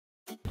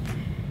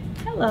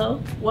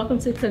Hello, welcome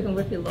to Cooking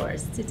with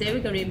Elouris. Today we're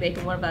going to be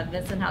making one of our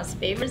Vincent House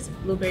favorites,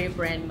 blueberry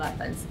bran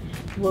muffins.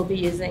 We'll be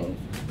using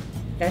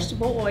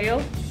vegetable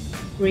oil,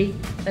 Greek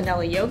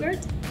vanilla yogurt,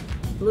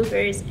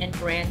 blueberries, and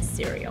bran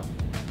cereal.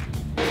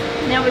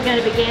 Now we're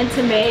going to begin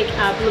to make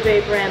our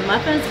blueberry bran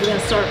muffins. We're going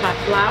to start by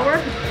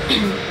flour.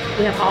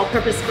 We have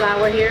all-purpose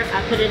flour here.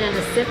 I put it in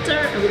a sifter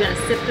and we're going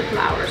to sift the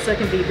flour so it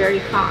can be very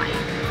fine.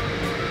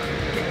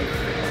 Okay,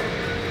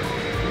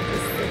 so I'll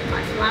just sift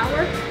my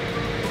flour.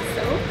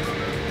 So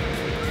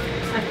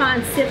I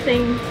find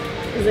sifting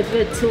is a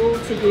good tool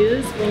to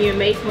use when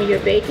you're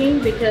baking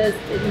because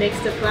it makes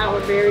the flour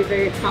very,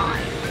 very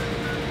fine.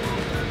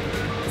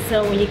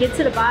 So when you get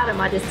to the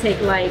bottom, I just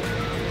take like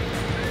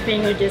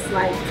finger, just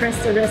like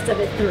press the rest of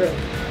it through.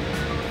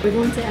 We're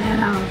going to add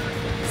our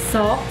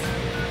salt,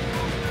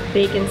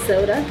 baking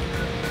soda,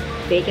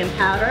 baking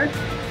powder,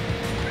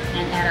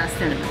 and add our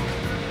cinnamon.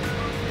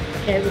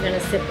 Okay, we're going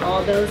to sift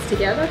all those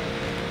together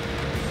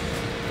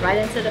right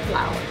into the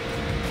flour.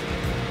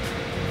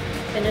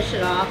 Finish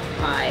it off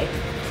by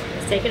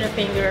just taking a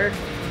finger,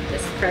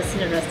 just pressing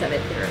the rest of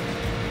it through.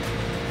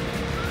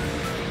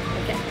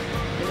 Okay,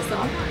 and it's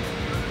all done.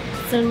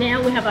 So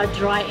now we have our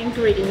dry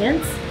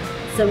ingredients.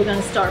 So we're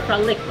going to start with our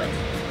liquid.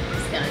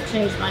 Just going to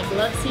change my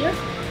gloves here.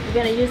 We're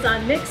going to use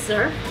our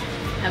mixer,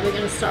 and we're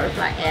going to start with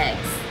our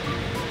eggs.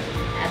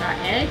 Add our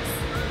eggs.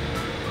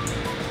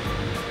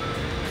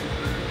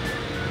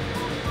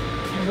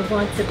 And we're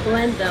going to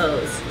blend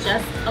those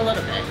just a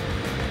little bit.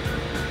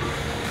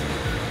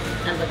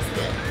 That looks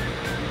good.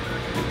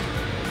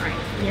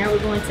 Alright, now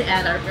we're going to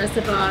add our rest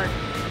of our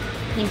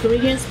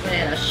ingredients. We're going to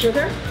add our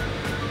sugar,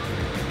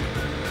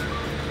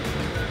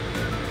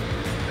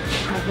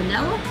 our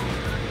vanilla.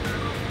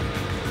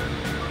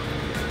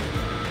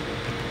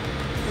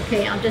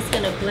 Okay, I'm just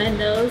going to blend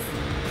those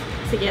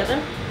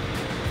together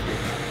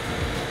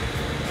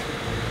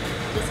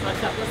just for a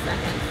couple of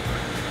seconds.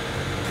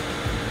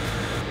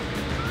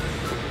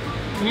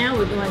 Now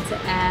we're going to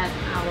add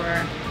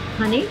our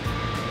honey.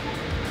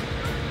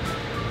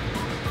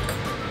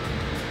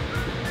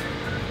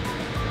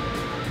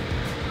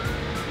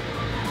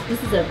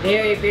 This is a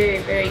very, very,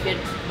 very good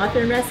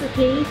muffin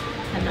recipe,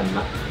 and the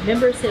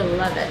members will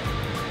love it.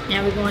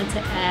 Now we're going to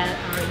add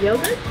our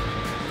yogurt.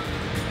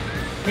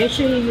 Make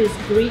sure you use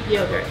Greek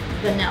yogurt,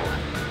 vanilla.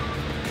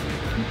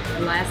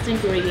 The last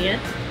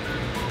ingredient,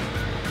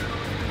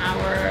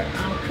 our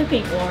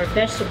cooking oil,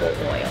 vegetable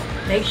oil.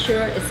 Make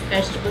sure it's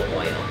vegetable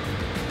oil.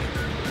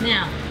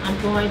 Now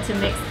I'm going to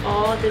mix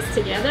all this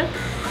together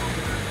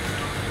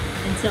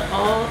until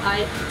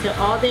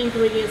all the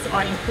ingredients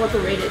are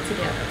incorporated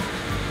together.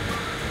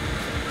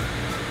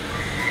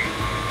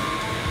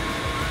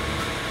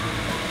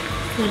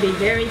 It's going to be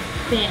very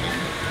thin,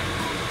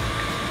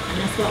 and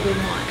that's what we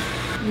want.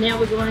 Now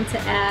we're going to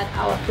add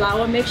our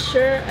flour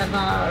mixture of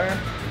our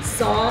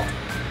salt,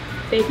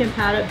 baking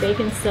powder,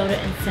 baking soda,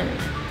 and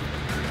cinnamon.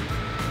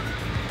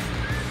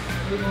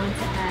 We're going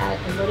to add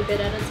a little bit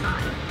at a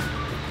time.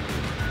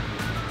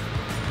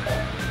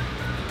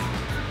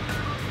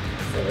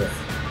 So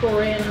just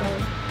pour in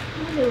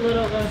maybe a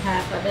little over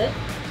half of it.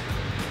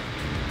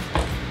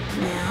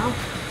 Now,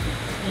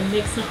 and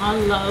mix it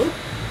on low.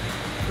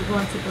 We're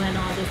going to blend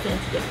all this in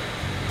together.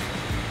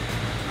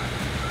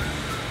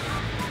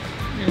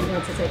 And I'm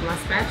going to take my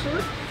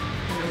spatula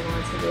and I'm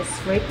going to just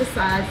scrape the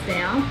sides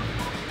down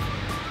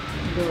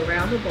and go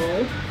around the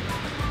bowl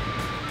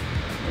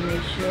and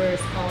make sure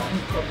it's all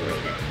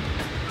incorporated.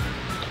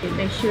 And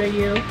make sure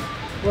you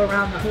go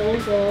around the whole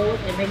bowl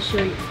and make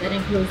sure that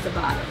includes the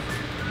bottom.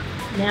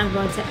 Now I'm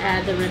going to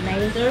add the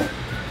remainder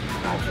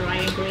of our dry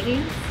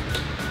ingredients.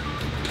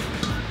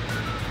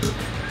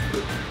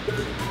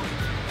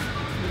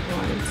 We're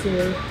going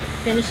to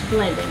finish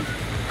blending.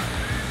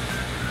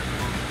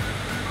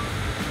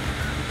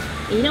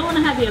 You don't want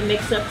to have your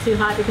mix up too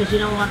hot because you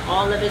don't want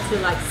all of it to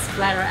like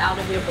splatter out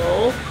of your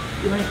bowl.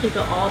 You want to keep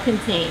it all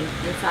contained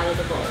inside of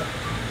the bowl.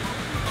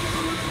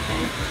 Okay,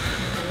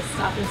 I'm going to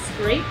stop and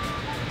scrape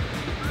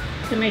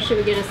to make sure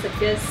we get us a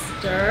good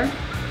stir.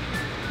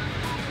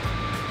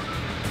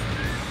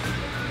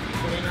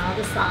 And then all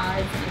the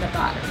sides and the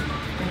bottom.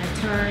 I'm going to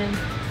turn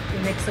the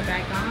mixer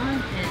back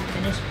on and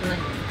finish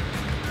blending.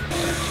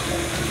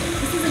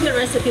 This is a good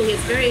recipe.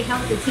 It's very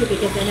healthy too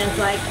because it has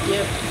like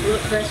your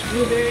fresh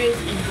blueberries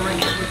and bran,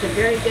 which are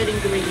very good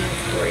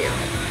ingredients for you.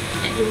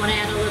 And if you want to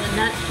add a little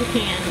nuts, you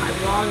can, like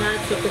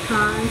walnuts or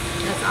pecans.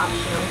 That's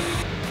optional.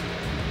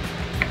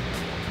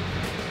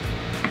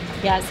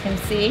 You guys can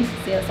see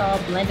it's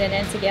all blended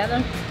in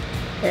together.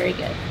 Very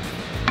good.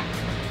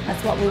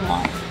 That's what we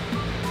want.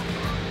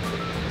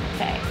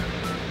 Okay.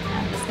 Now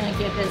I'm just going to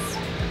give this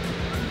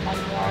one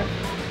more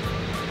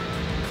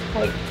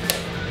quick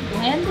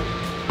blend.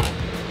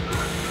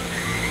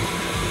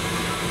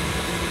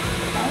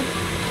 Okay.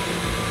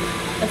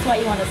 That's why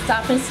you want to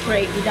stop and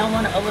scrape. You don't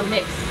want to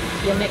overmix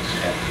your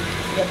mixture,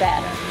 your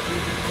batter.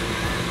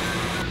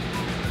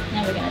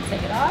 Now we're going to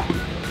take it off.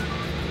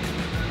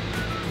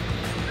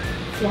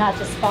 See how it's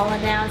just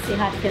falling down? See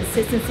how the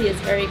consistency is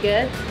very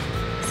good?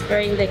 It's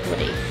very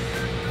liquidy.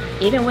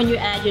 Even when you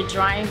add your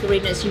dry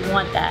ingredients, you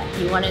want that.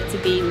 You want it to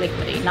be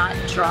liquidy, not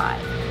dry.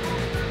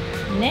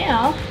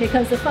 Now, here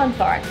comes the fun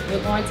part.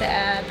 We're going to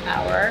add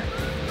our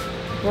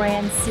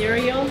Bran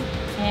cereal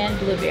and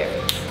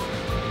blueberries.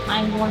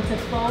 I'm going to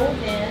fold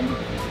in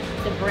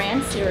the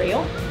Bran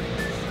cereal.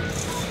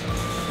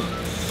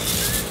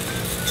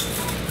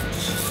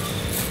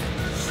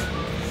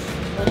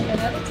 A little bit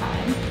at a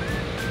time.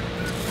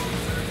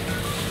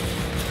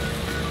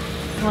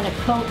 I want to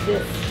coat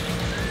this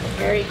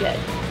very good.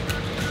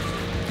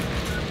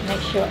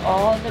 Make sure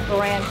all the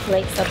Bran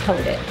flakes are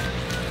coated.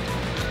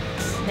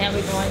 Now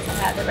we're going to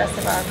add the rest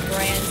of our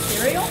Bran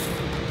cereal.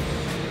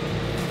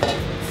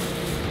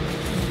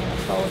 I'm going to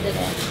fold it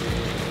in.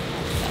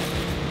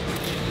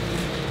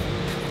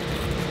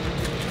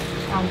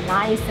 How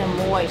nice and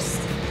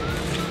moist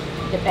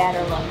the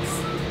batter looks.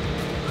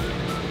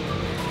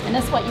 And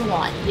that's what you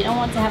want. You don't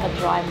want to have a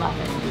dry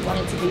muffin. You want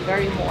it to be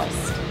very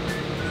moist.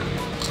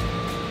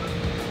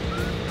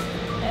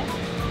 Okay.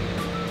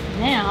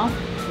 Now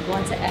we're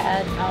going to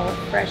add our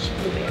fresh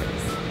blueberries.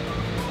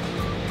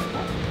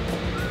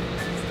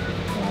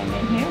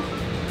 In here.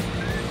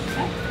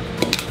 Okay.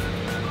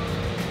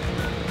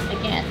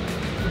 Again,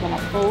 we're going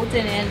to fold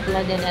it in,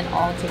 blend it in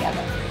all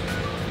together.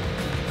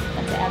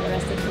 Going to add the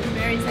rest of the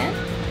blueberries in.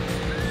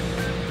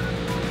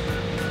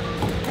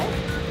 Okay.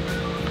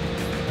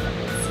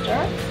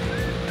 Stir.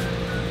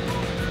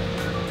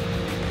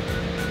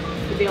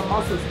 You could be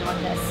almost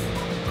doing this.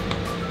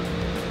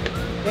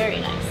 Very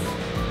nice.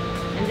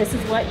 And this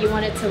is what you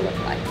want it to look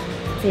like.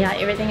 See how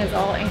everything is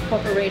all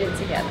incorporated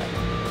together.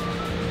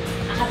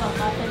 I have a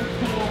muffin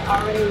pan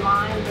already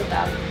lined with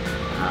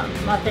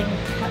muffin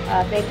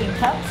baking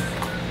cups.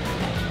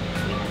 Okay.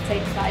 You're going to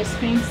take the ice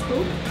cream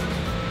scoop.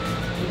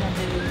 You're going to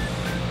do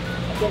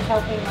a good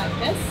helping like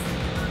this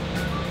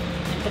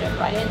and put it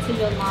right into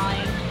your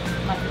lined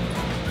muffin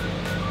pan.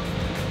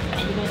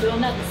 And you're going to do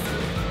another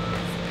scoop.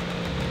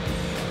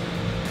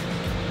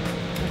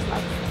 Just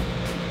like that.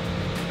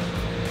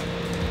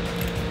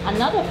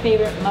 Another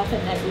favorite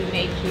muffin that we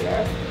make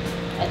here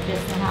at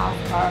Vincent House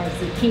are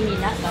zucchini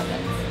nut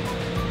muffins.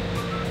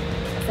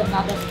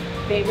 Another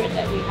favorite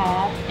that we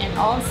have, and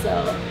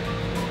also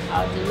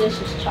our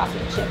delicious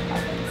chocolate chip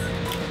muffins.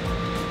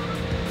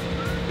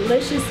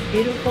 Delicious,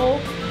 beautiful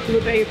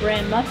blueberry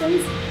Bran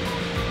muffins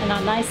and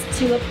our nice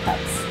tulip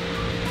cups.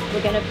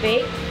 We're going to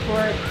bake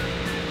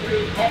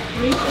at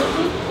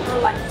 350 for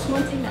like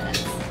 20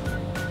 minutes.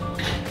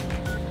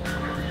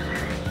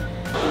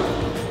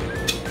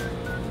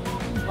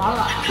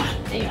 Voila!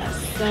 They are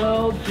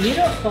so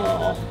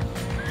beautiful.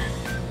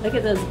 Look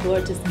at those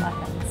gorgeous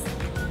muffins.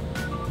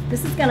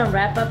 This is going to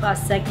wrap up our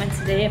segment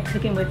today of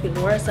Cooking with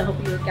Elouris. I hope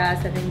you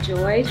guys have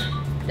enjoyed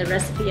the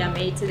recipe I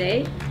made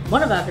today.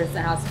 One of our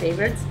Vincent House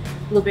favorites,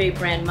 blueberry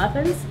Bran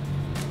muffins.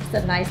 It's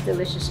a nice,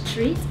 delicious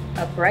treat,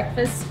 a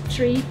breakfast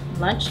treat,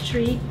 lunch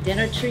treat,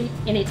 dinner treat,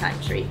 anytime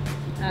treat.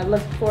 I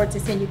look forward to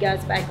seeing you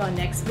guys back on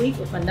next week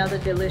with another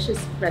delicious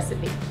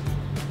recipe.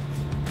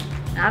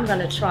 Now I'm going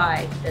to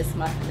try this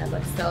muffin that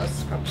looks so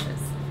scrumptious.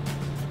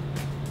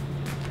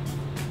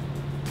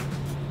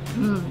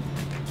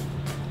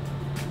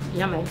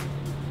 Yummy.